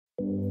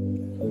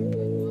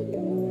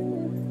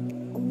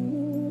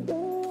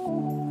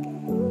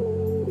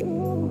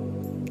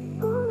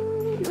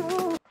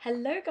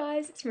Hello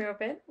guys, it's me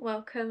Robyn.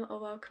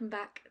 Welcome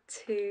back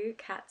to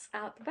Cats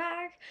Out the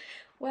Bag,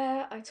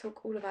 where I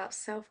talk all about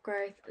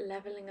self-growth,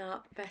 leveling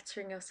up,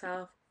 bettering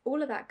yourself,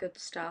 all of that good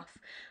stuff.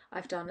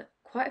 I've done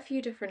quite a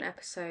few different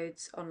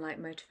episodes on like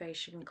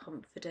motivation,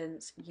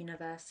 confidence,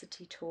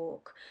 university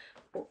talk,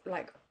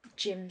 like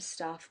gym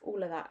stuff,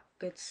 all of that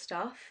good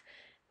stuff.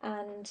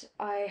 And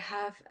I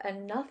have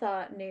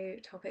another new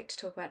topic to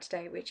talk about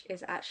today, which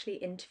is actually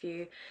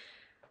interview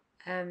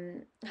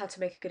how to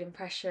make a good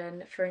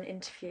impression for an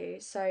interview.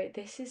 So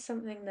this is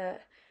something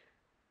that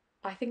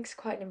I think is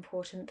quite an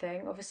important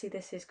thing. Obviously,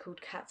 this is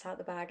called Cats Out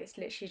the Bag. It's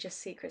literally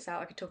just secrets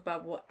out. I could talk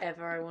about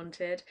whatever I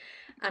wanted,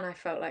 and I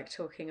felt like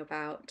talking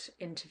about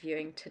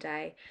interviewing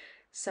today.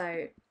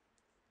 So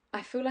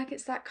I feel like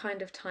it's that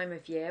kind of time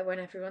of year when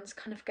everyone's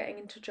kind of getting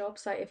into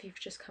jobs. Like if you've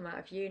just come out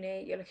of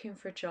uni, you're looking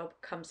for a job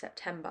come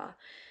September.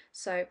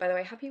 So, by the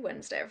way, happy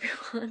Wednesday,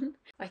 everyone.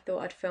 I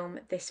thought I'd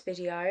film this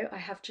video. I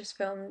have just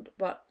filmed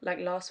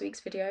last week's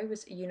video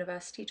was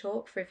university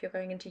talk for if you're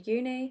going into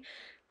uni.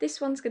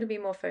 This one's going to be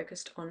more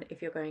focused on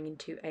if you're going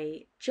into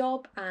a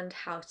job and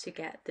how to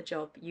get the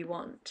job you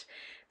want.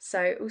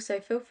 So also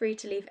feel free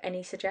to leave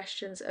any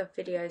suggestions of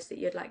videos that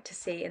you'd like to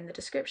see in the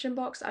description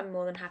box. I'm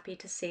more than happy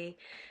to see,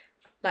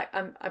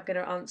 I'm going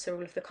to answer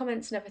all of the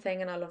comments and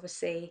everything, and I'll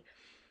obviously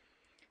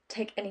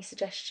take any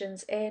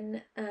suggestions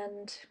in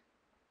and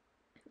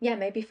yeah,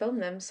 maybe film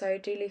them. So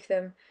do leave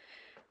them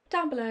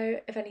down below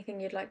if anything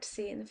you'd like to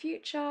see in the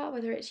future,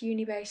 whether it's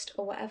uni based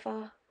or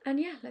whatever. And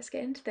yeah, let's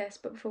get into this.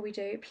 But before we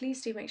do,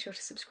 please do make sure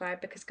to subscribe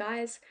because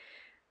guys,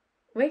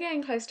 we're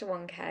getting close to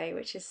 1k,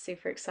 which is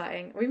super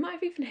exciting. We might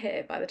have even hit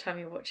it by the time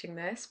you're watching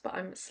this, but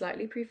I'm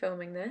slightly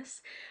pre-filming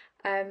this.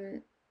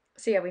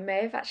 So yeah, we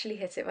may have actually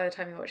hit it by the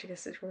time you're watching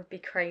this, which would be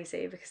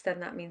crazy because then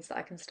that means that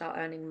I can start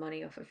earning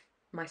money off of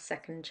my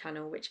second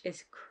channel, which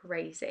is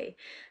crazy.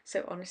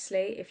 So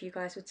honestly, if you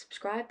guys would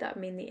subscribe, that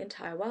would mean the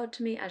entire world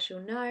to me, as you'll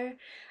know.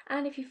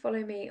 And if you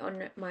follow me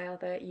on my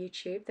other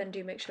YouTube, then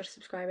do make sure to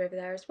subscribe over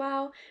there as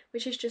well,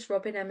 which is just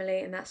Robyn Emily,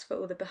 and that's for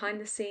all the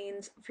behind the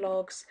scenes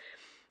vlogs,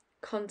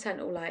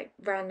 content, or like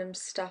random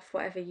stuff,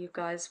 whatever you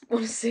guys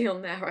want to see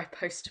on there I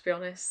post, to be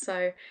honest.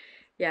 So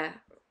yeah,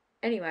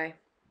 anyway,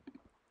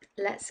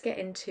 let's get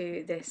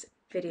into this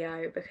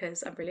video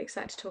because I'm really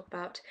excited to talk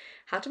about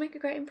how to make a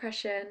great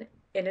impression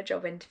in a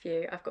job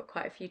interview. I've got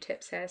quite a few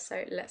tips here,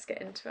 so let's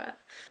get into it.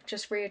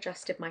 Just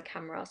readjusted my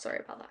camera,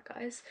 sorry about that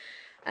guys.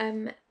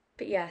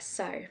 But yeah,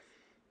 so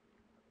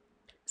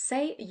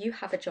say you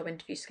have a job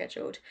interview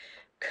scheduled.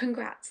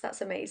 Congrats, that's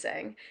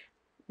amazing.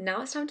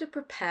 Now it's time to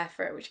prepare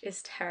for it, which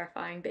is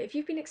terrifying. But if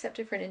you've been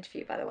accepted for an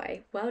interview, by the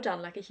way, well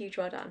done, like a huge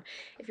well done.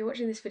 If you're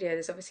watching this video,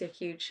 there's obviously a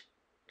huge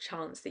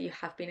chance that you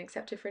have been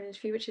accepted for an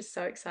interview, which is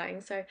so exciting.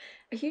 So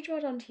a huge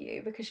well done to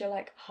you because you're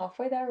like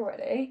halfway there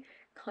already,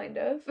 kind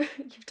of.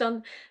 You've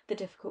done the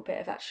difficult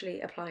bit of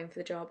actually applying for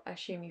the job. I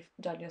assume you've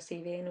done your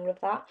CV and all of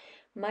that.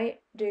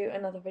 Might do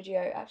another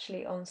video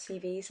actually on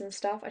CVs and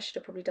stuff. I should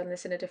have probably done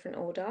this in a different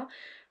order,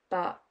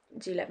 but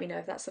do let me know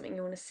if that's something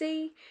you want to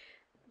see.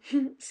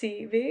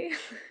 CV.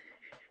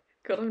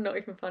 God, I'm not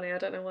even funny. I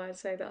don't know why I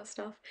say that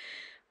stuff.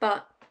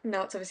 But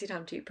now it's obviously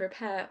time to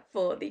prepare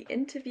for the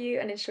interview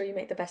and ensure you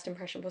make the best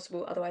impression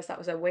possible. Otherwise, that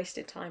was a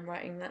wasted time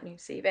writing that new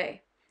CV.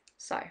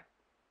 So,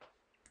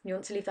 you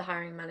want to leave the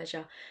hiring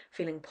manager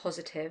feeling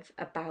positive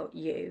about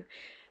you,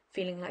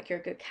 feeling like you're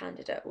a good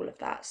candidate, all of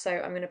that. So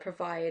I'm going to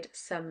provide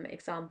some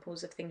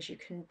examples of things you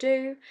can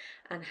do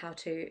and how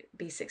to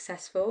be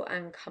successful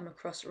and come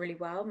across really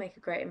well, make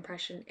a great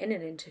impression in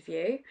an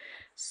interview.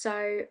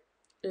 So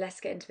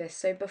let's get into this.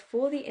 So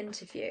before the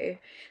interview,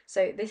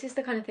 so this is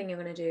the kind of thing you're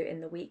going to do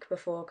in the week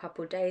before, a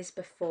couple of days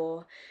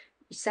before.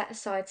 You set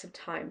aside some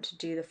time to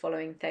do the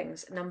following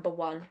things. Number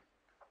one,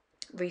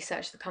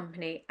 research the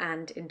company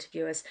and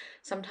interviewers.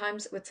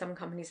 Sometimes with some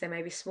companies they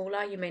may be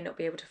smaller, you may not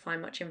be able to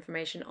find much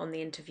information on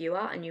the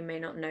interviewer and you may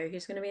not know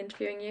who's going to be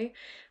interviewing you,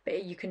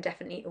 but you can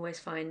definitely always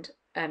find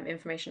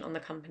information on the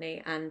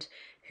company and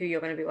who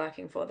you're going to be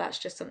working for. That's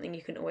just something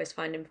you can always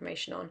find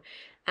information on.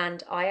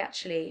 And I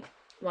actually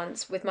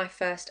once, with my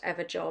first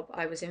ever job,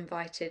 I was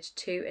invited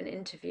to an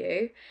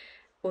interview,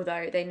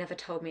 although they never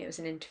told me it was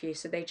an interview,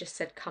 so they just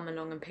said come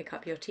along and pick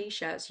up your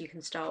t-shirts, you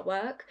can start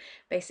work,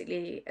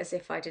 basically as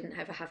if I didn't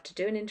ever have to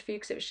do an interview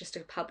because it was just a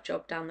pub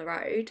job down the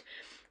road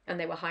and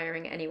they were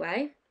hiring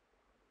anyway.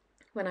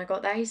 When I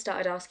got there, he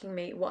started asking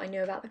me what I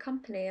knew about the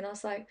company and I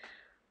was like,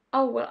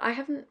 oh well, I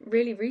haven't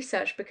really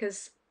researched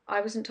because I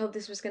wasn't told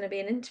this was going to be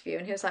an interview.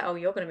 And he was like, oh,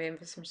 you're going to be in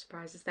for some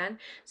surprises then.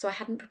 So I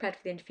hadn't prepared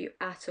for the interview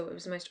at all. It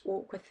was the most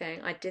awkward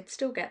thing. I did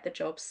still get the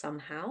job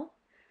somehow,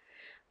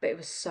 but it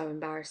was so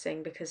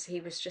embarrassing because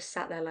he was just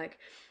sat there like,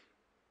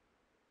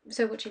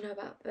 so what do you know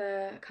about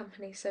the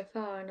company so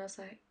far? And I was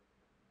like,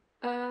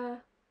 uh,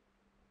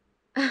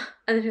 and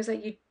then he was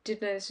like, you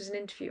did know this was an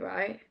interview,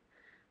 right?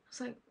 I was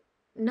like,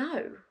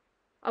 no,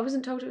 I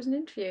wasn't told it was an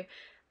interview.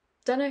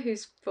 Don't know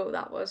whose fault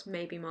that was,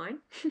 maybe mine.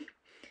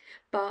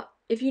 But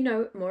if you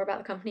know more about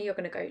the company, you're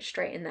going to go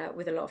straight in there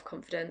with a lot of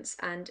confidence.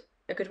 And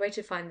a good way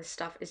to find this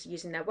stuff is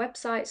using their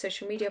website,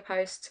 social media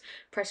posts,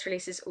 press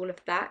releases, all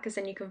of that, because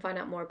then you can find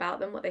out more about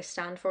them, what they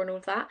stand for and all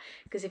of that.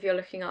 Because if you're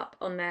looking up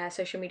on their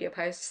social media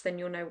posts, then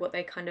you'll know what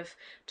they kind of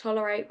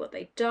tolerate, what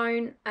they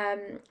don't.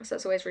 So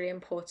that's always really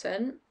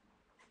important.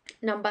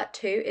 Number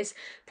 2 is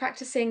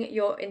practicing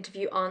your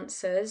interview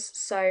answers.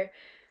 So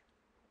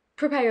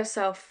prepare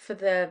yourself for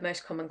the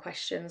most common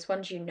questions,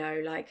 ones you know,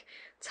 like,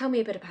 tell me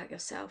a bit about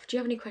yourself. Do you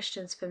have any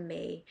questions for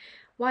me?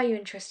 Why are you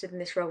interested in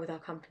this role with our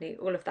company?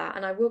 All of that.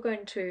 And I will go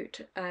into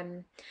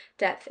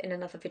depth in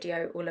another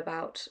video all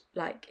about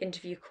like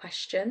interview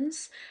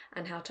questions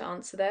and how to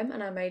answer them.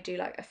 And I may do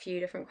like a few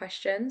different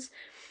questions.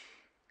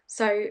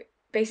 So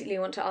basically,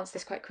 you want to answer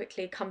this quite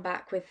quickly, come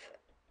back with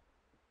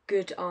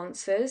good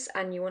answers,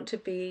 and you want to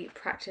be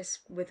practice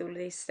with all of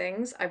these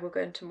things. I will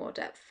go into more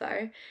depth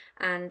though,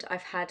 and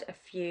I've got a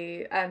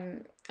few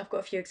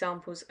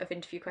examples of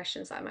interview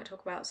questions that I might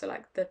talk about, so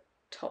like the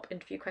top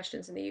interview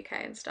questions in the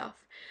UK and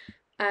stuff.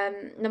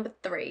 Number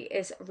 3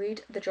 is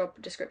read the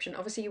job description.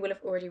 Obviously you will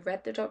have already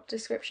read the job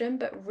description,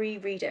 but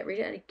read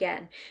it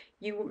again.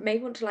 You may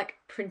want to like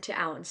print it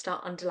out and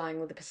start underlining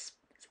all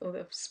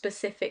the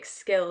specific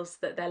skills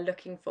that they're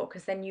looking for,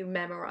 because then you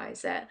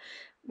memorize it.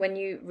 When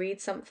you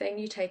read something,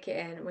 you take it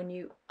in. When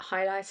you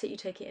highlight it, you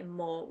take it in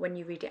more. When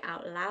you read it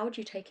out loud,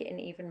 you take it in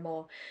even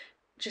more.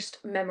 Just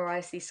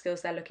memorize these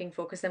skills they're looking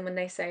for, because then when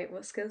they say,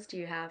 what skills do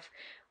you have?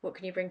 What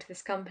can you bring to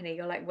this company?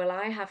 You're like, well,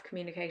 I have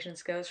communication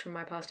skills from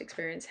my past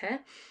experience here.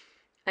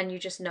 And you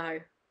just know.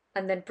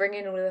 And then bring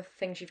in all of the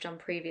things you've done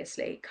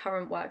previously,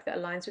 current work that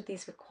aligns with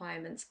these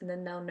requirements, and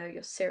then they'll know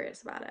you're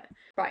serious about it.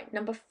 Right,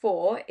 number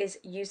 4 is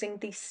using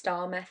the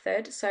STAR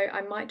method. So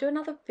I might do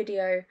another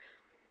video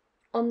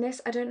on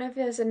this. I don't know if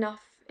there's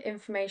enough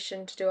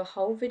information to do a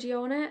whole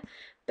video on it,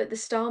 but the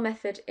STAR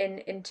method in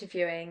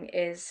interviewing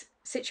is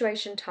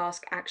situation,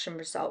 task, action,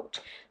 result.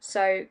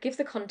 So give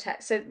the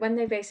context. So when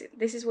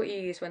this is what you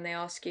use when they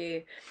ask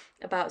you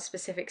about a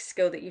specific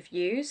skill that you've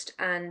used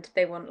and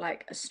they want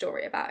like a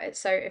story about it.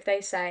 So if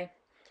they say,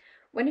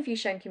 when have you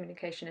shown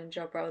communication in a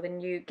job role, then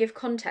you give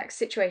context,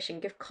 situation,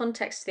 give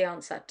context to the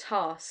answer,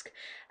 task,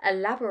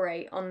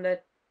 elaborate on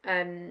the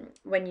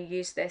when you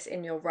use this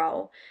in your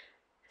role.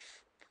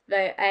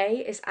 The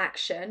A is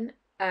action,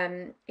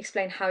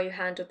 explain how you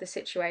handled the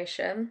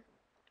situation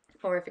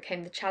or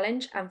overcame the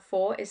challenge. And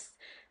 4 is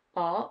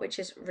R, which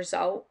is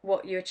result,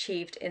 what you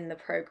achieved in the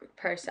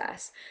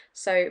process.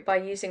 So by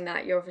using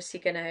that, you're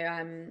obviously going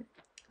to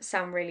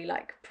sound really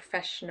like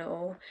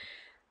professional.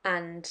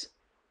 And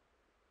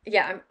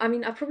yeah, I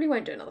mean, I probably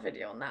won't do another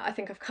video on that. I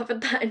think I've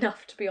covered that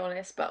enough, to be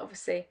honest, but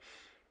obviously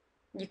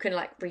you can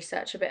like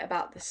research a bit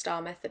about the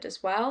STAR method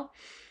as well.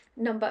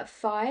 Number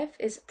 5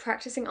 is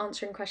practicing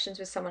answering questions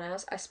with someone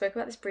else. I spoke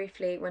about this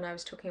briefly when I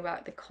was talking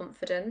about the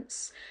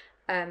confidence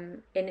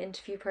in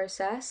interview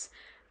process.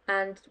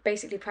 And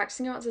basically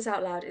practicing your answers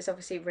out loud is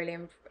obviously really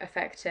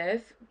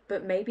effective,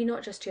 but maybe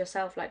not just to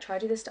yourself. Like, try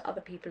to do this to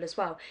other people as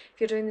well. If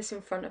you're doing this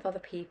in front of other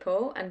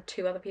people and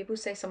 2 other people,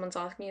 say someone's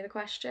asking you the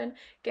question,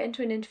 get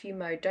into an interview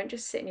mode. Don't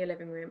just sit in your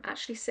living room.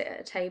 Actually sit at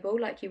a table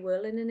like you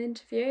will in an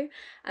interview,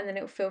 and then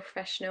it'll feel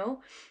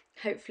professional.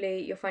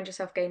 Hopefully you'll find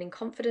yourself gaining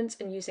confidence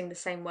and using the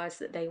same words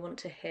that they want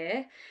to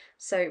hear.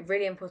 So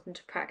really important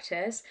to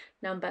practice.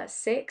 Number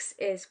 6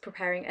 is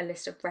preparing a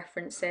list of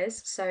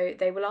references. So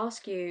they will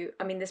ask you,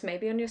 I mean, this may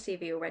be on your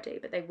CV already,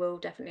 but they will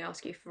definitely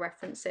ask you for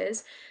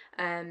references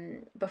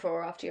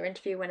before or after your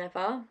interview,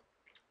 whenever.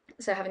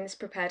 So having this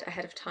prepared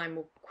ahead of time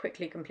will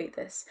quickly complete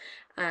this,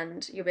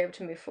 and you'll be able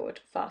to move forward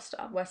faster,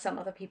 where some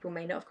other people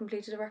may not have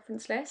completed a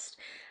reference list,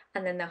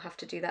 and then they'll have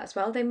to do that as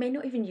well. They may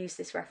not even use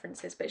these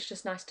references, but it's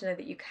just nice to know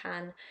that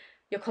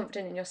you're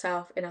confident in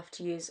yourself enough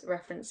to use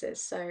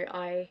references. So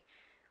I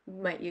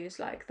might use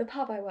like the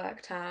pub I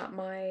worked at,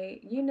 my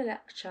uni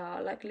lecture,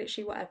 like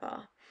literally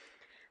whatever.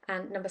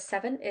 And number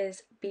 7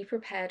 is be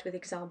prepared with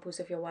examples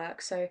of your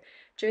work. So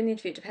during the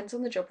interview, it depends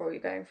on the job role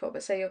you're going for,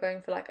 but say you're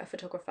going for like a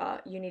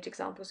photographer, you need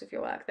examples of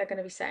your work. They're going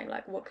to be saying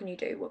like, what can you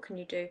do? What can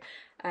you do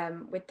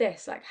with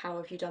this? Like, how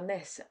have you done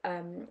this?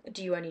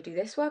 Do you only do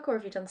this work, or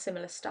have you done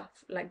similar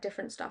stuff, like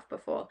different stuff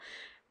before?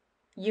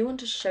 You want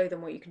to show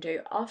them what you can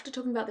do. After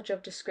talking about the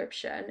job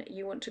description,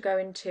 you want to go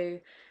into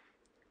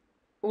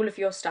all of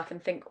your stuff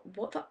and think,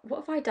 what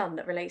have I done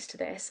that relates to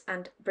this,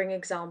 and bring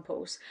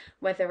examples,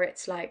 whether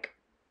it's like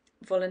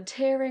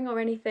volunteering or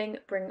anything.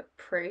 Bring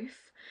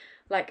proof.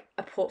 Like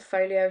a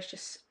portfolio is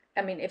just,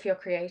 I mean, if you're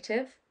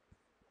creative,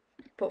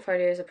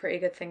 portfolio is a pretty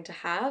good thing to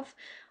have.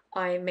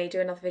 I may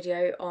do another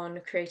video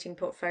on creating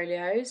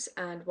portfolios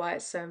and why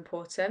it's so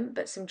important,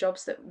 but some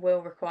jobs that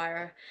will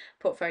require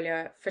a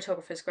portfolio: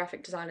 photographers,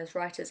 graphic designers,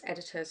 writers,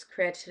 editors,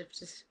 creative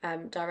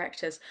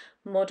directors,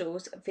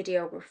 models,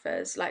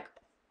 videographers, like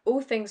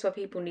all things where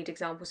people need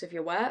examples of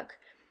your work.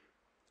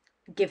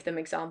 Give them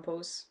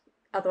examples.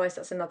 Otherwise,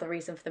 that's another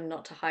reason for them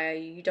not to hire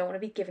you. You don't want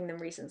to be giving them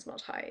reasons not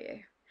to hire you.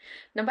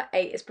 Number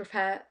 8 is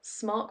prepare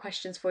smart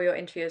questions for your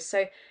interviewers.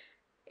 So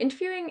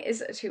interviewing is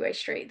a two-way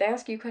street. They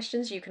ask you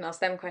questions, you can ask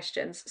them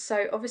questions.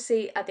 So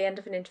obviously at the end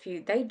of an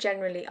interview, they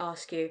generally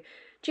ask you,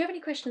 do you have any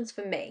questions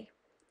for me?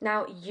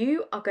 Now,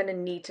 you are going to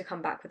need to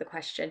come back with a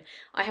question.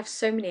 I have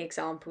so many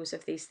examples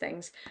of these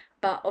things,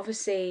 but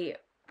obviously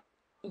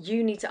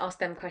you need to ask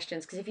them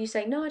questions, because if you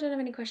say, no, I don't have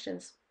any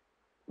questions,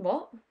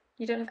 what?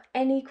 You don't have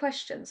any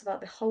questions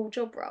about the whole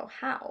job role?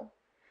 How?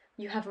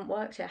 You haven't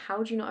worked it.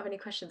 How do you not have any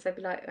questions? They'd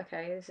be like,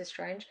 okay, this is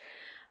strange.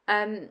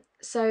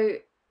 So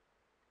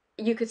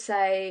you could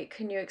say,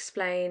 can you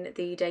explain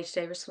the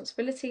day-to-day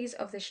responsibilities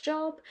of this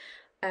job?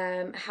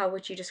 How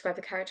would you describe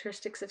the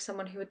characteristics of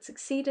someone who would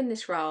succeed in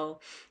this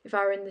role? If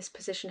I were in this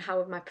position, how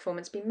would my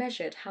performance be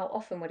measured? How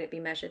often would it be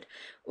measured?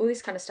 All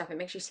this kind of stuff. It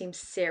makes you seem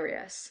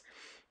serious.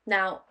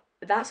 Now,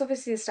 that's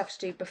obviously the stuff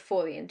to do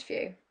before the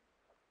interview.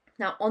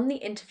 Now, on the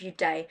interview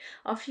day,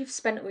 after you've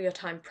spent all your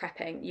time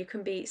prepping, you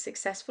can be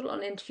successful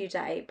on interview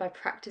day by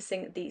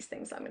practicing these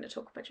things that I'm going to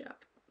talk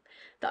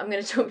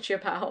to you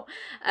about.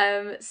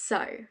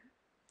 So,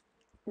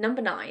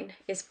 number 9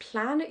 is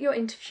plan your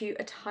interview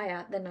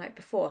attire the night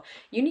before.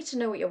 You need to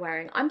know what you're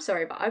wearing. I'm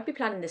sorry, but I'd be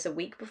planning this a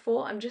week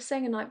before. I'm just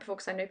saying a night before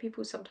because I know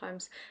people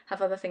sometimes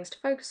have other things to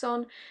focus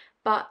on.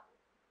 But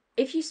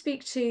if you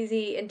speak to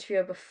the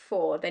interviewer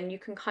before, then you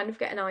can kind of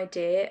get an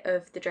idea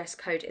of the dress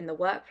code in the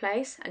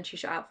workplace and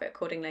choose your outfit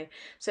accordingly.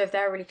 So if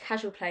they're a really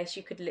casual place,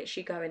 you could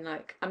literally go in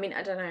like, I mean,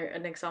 I don't know,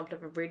 an example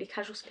of a really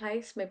casual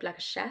place, maybe like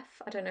a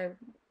chef. I don't know,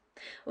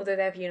 although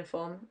they have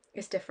uniform,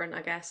 it's different,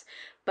 I guess.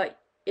 But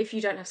if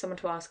you don't have someone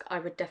to ask, I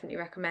would definitely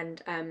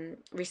recommend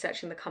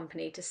researching the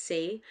company to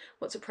see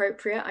what's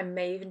appropriate. I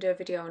may even do a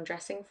video on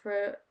dressing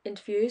for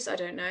interviews, I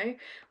don't know,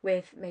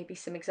 with maybe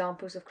some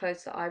examples of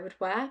clothes that I would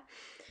wear.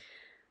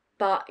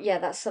 But yeah,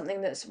 that's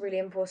something that's really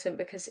important,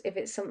 because if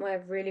it's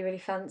somewhere really, really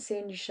fancy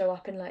and you show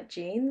up in like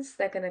jeans,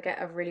 they're going to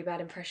get a really bad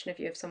impression of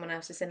you if someone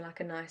else is in like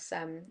a nice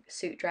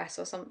suit dress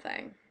or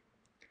something.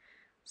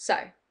 So,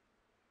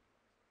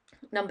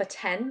 number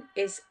 10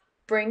 is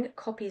bring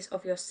copies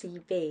of your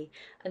CV,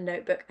 a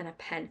notebook and a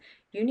pen.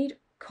 You need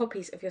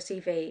copies of your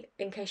CV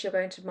in case you're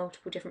going to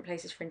multiple different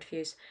places for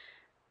interviews.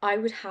 I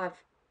would have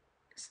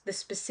the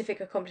specific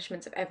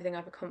accomplishments of everything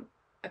I've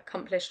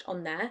accomplished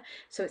on there,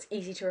 so it's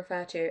easy to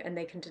refer to and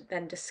they can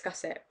then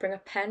discuss it. Bring a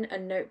pen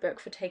and notebook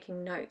for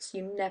taking notes.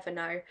 You never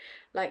know,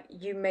 like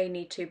you may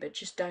need to, but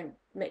just don't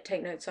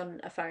take notes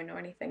on a phone or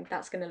anything.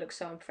 That's going to look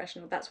so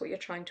unprofessional. That's what you're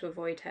trying to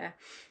avoid here.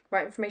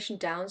 Write information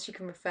down so you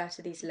can refer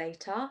to these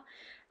later,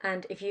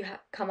 and if you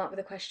come up with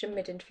a question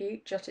mid-interview,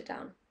 jot it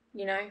down,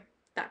 you know,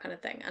 that kind of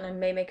thing. And I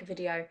may make a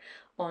video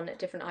on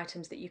different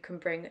items that you can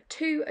bring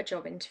to a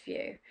job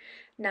interview.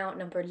 Now,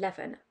 number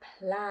 11,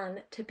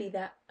 plan to be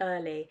there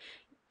early.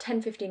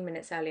 10-15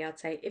 minutes early, I'd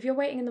say. If you're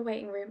waiting in the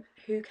waiting room,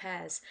 who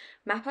cares?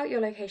 Map out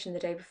your location the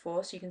day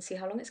before so you can see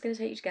how long it's going to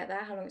take you to get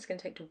there, how long it's going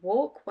to take to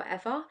walk,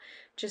 whatever.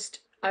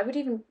 I would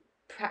even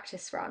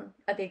practice run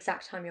at the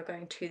exact time you're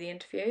going to the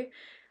interview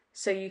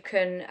so you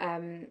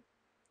can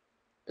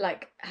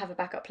like have a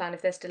backup plan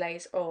if there's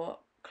delays or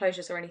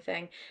closures or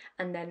anything,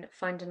 and then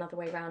find another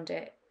way around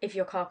it. If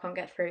your car can't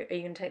get through, are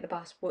you going to take the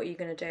bus? What are you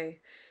going to do?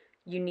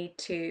 You need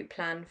to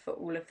plan for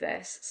all of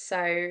this.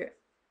 So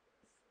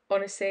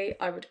honestly,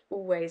 I would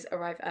always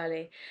arrive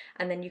early,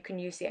 and then you can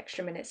use the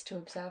extra minutes to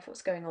observe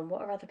what's going on.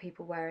 What are other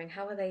people wearing?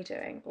 How are they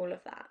doing? All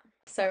of that.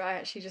 So I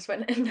actually just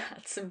went and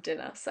had some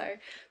dinner, so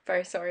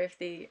very sorry if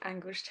the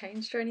angle's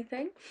changed or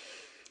anything.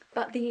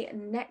 But the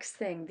next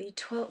thing, the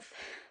 12th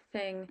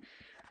thing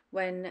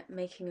when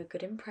making a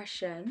good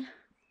impression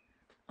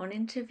on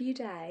interview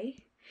day,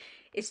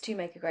 is to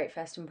make a great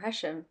first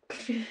impression.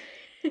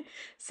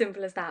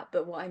 Simple as that.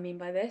 But what I mean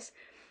by this,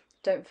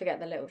 don't forget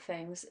the little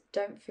things.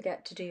 Don't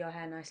forget to do your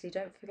hair nicely.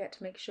 Don't forget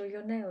to make sure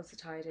your nails are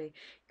tidy.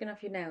 You can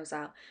have your nails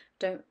out.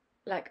 Don't,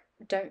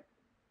 did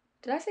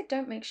I say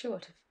don't make sure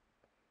to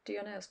do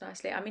your nails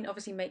nicely? I mean,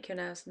 obviously make your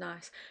nails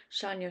nice.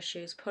 Shine your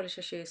shoes, polish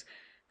your shoes.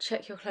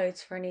 Check your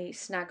clothes for any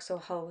snags or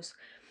holes.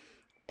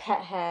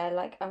 Pet hair,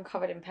 like I'm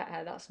covered in pet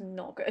hair, that's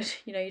not good.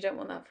 You know, you don't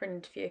want that for an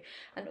interview.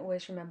 And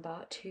always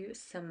remember to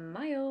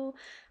smile.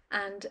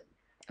 And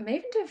I may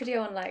even do a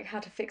video on like how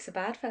to fix a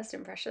bad first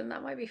impression.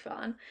 That might be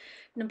fun.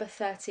 Number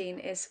 13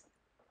 is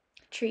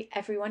treat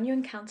everyone you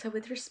encounter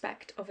with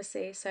respect,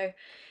 obviously. So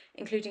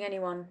including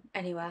anyone,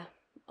 anywhere,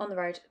 on the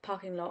road,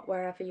 parking lot,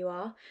 wherever you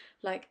are.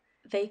 Like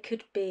they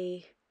could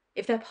be,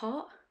 if they're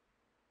part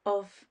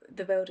of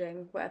the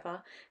building,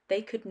 whatever,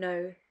 they could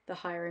know the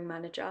hiring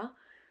manager.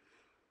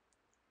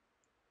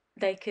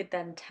 They could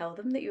then tell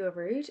them that you were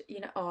rude. You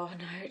know, oh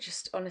no,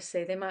 just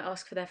honestly, they might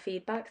ask for their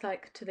feedback,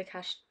 like to the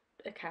cash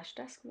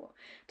desk, what,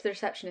 to the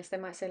receptionist. They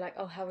might say like,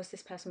 oh, how was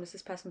this person? Was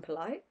this person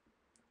polite?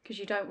 Because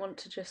you don't want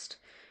to just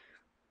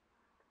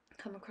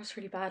come across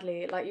really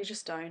badly. Like you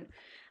just don't.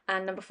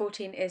 And number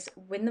 14 is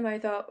win them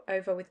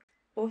over with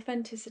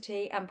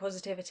authenticity and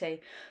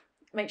positivity.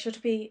 Make sure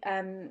to be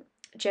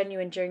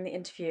genuine during the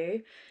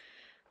interview.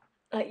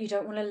 Like you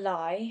don't want to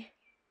lie.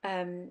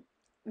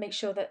 Make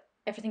sure that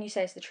everything you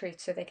say is the truth,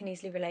 so they can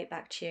easily relate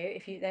back to you.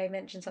 If they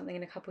mention something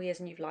in a couple of years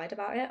and you've lied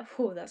about it,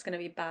 oh, that's going to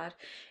be bad.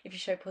 If you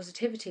show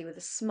positivity with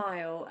a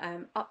smile,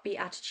 upbeat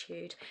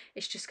attitude,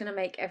 it's just going to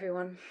make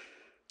everyone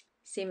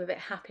seem a bit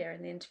happier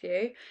in the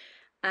interview.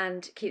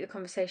 and keep the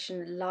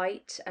conversation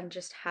light and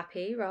just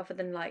happy rather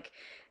than like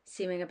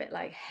seeming a bit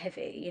like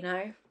heavy, you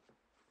know?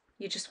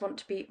 You just want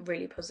to be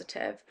really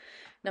positive.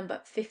 Number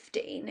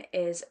 15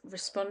 is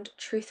respond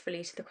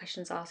truthfully to the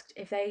questions asked.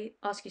 If they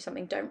ask you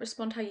something, don't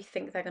respond how you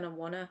think they're going to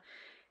want to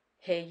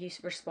hear you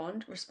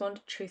respond.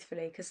 Respond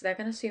truthfully, because they're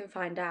going to soon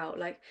find out.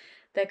 Like,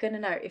 they're going to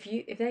know.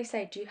 If they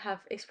say, do you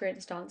have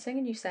experience dancing?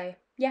 And you say,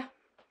 yeah,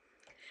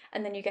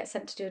 and then you get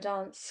sent to do a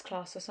dance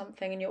class or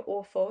something and you're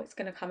awful, it's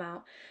going to come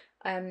out.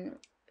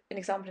 An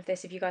example of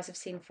this, if you guys have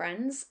seen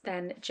Friends,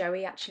 then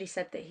Joey actually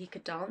said that he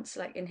could dance,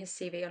 like in his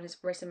CV, on his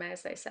resume,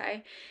 as they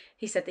say.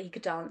 He said that he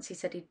could dance. He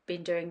said he'd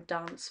been doing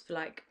dance for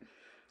like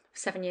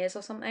 7 years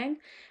or something,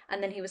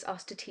 and then he was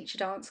asked to teach a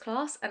dance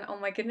class, and oh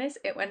my goodness,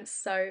 it went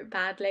so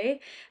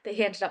badly that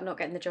he ended up not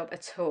getting the job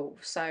at all.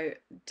 So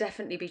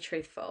definitely be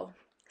truthful.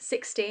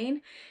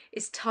 16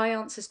 is tie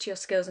answers to your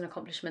skills and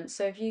accomplishments.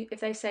 So if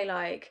they say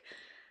like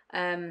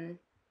I'm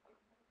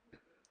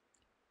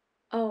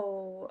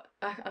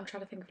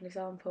trying to think of an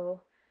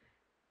example.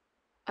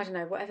 I don't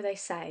know, whatever they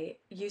say,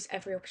 use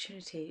every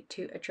opportunity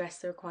to address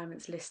the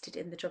requirements listed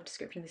in the job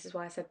description. This is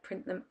why I said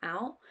print them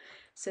out,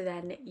 so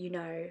then you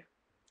know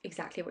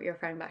exactly what you're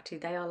referring back to.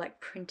 They are like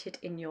printed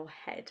in your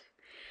head.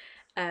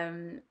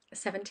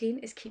 17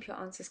 is keep your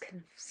answers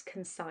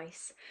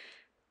concise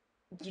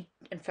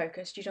and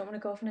focused. You don't want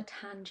to go off on a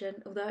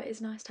tangent, although it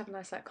is nice to have a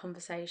nice like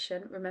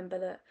conversation. Remember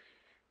that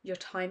your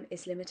time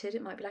is limited.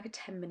 It might be like a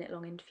 10-minute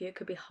long interview, it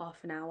could be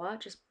half an hour.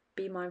 Just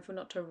be mindful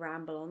not to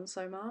ramble on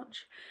so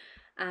much.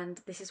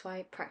 And this is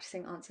why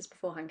practicing answers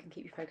beforehand can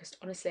keep you focused.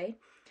 Honestly,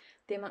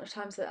 the amount of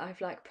times that I've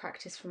like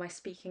practiced for my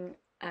speaking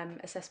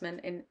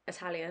assessment in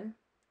Italian,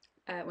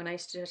 when I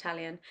used to do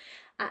Italian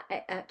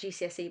at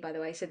GCSE, by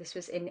the way, so this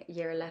was in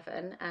year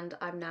 11 and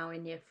I'm now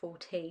in year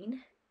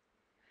 14,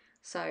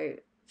 so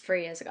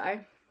 3 years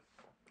ago,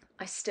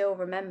 I still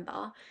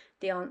remember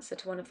the answer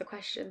to one of the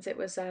questions. It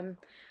was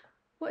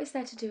what is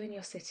there to do in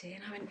your city?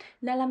 And I went,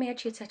 nella mia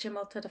città c'è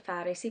molto da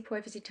fare, si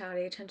puoi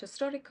visitare il centro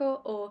storico,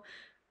 or,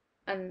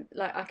 and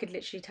like I could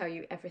literally tell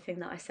you everything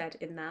that I said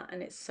in that,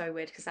 and it's so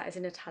weird because that is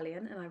in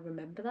Italian and I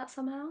remember that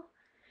somehow.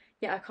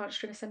 Yeah, I can't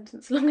string a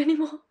sentence long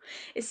anymore.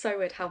 It's so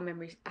weird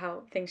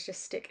how things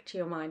just stick to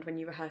your mind when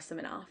you rehearse them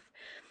enough.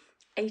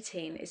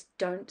 18 is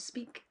don't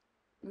speak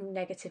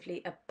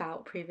negatively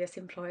about previous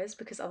employers,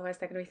 because otherwise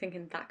they're going to be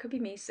thinking that could be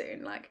me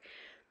soon. Like,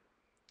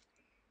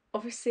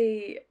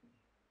 obviously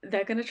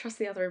they're going to trust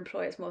the other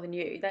employers more than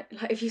you. That,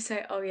 like, if you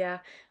say, oh yeah,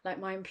 like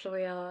my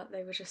employer,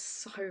 they were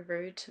just so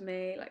rude to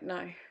me, like,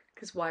 no,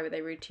 because why were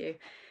they rude to you?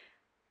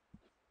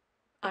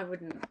 I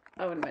wouldn't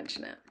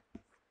mention it.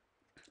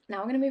 Now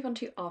I'm going to move on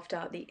to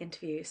after the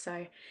interview.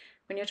 So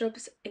when your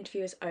job's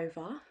interview is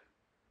over,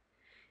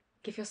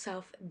 give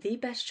yourself the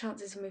best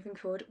chances of moving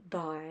forward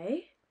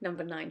by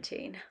number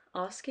 19,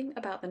 asking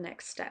about the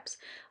next steps.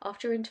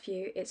 After your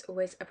interview, it's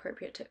always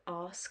appropriate to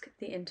ask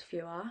the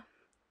interviewer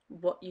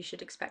what you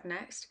should expect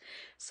next.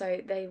 So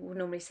they will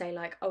normally say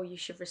like, oh, you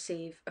should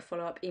receive a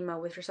follow-up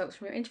email with results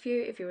from your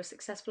interview if you were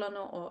successful or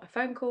not, or a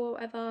phone call or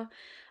whatever,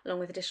 along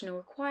with additional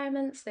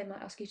requirements. They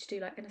might ask you to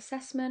do like an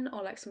assessment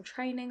or like some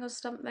training or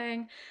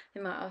something.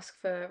 They might ask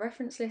for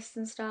reference lists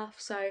and stuff.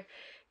 So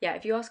yeah,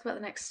 if you ask about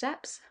the next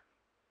steps,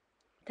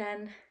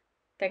 then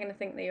they're going to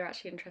think that you're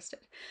actually interested.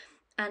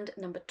 And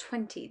number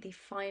 20, the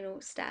final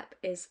step,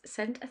 is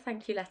send a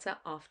thank you letter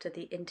after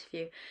the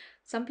interview.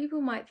 Some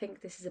people might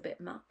think this is a bit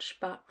much,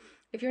 but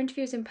if your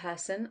interview is in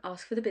person,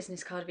 ask for the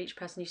business card of each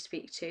person you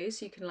speak to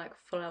so you can like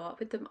follow up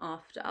with them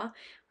after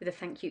with a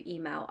thank you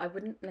email. I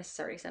wouldn't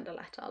necessarily send a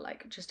letter,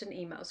 like just an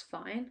email is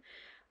fine.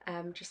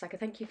 Just like a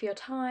thank you for your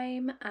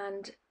time.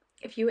 And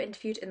if you were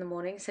interviewed in the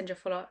morning, send your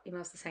follow-up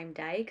emails the same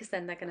day, because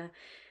then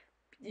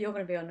you're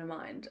gonna be on their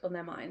mind.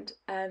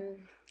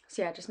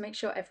 So yeah, just make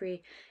sure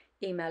every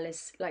email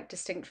is like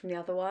distinct from the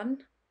other one,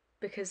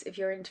 because if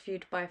you're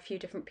interviewed by a few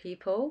different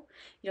people,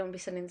 you don't want to be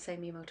sending the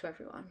same email to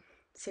everyone.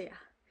 So yeah.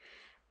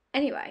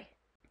 Anyway,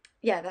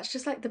 yeah, that's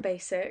just like the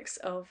basics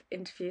of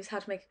interviews, how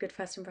to make a good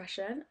first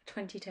impression,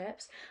 20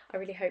 tips. I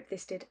really hope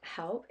this did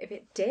help. If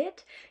it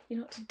did, you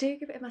know what to do,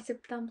 give it a massive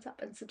thumbs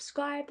up and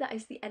subscribe. That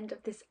is the end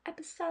of this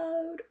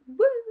episode.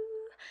 Woo!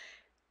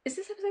 Is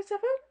this episode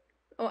 7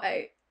 or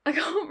 8? I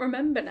can't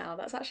remember now.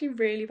 That's actually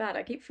really bad.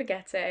 I keep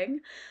forgetting.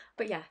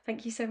 But yeah,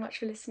 thank you so much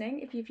for listening.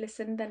 If you've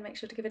listened, then make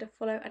sure to give it a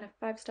follow and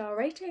a 5-star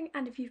rating.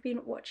 And if you've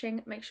been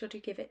watching, make sure to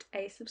give it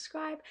a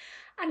subscribe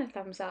and a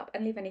thumbs up,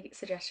 and leave any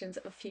suggestions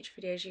of future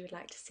videos you would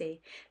like to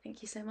see.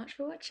 Thank you so much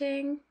for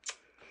watching.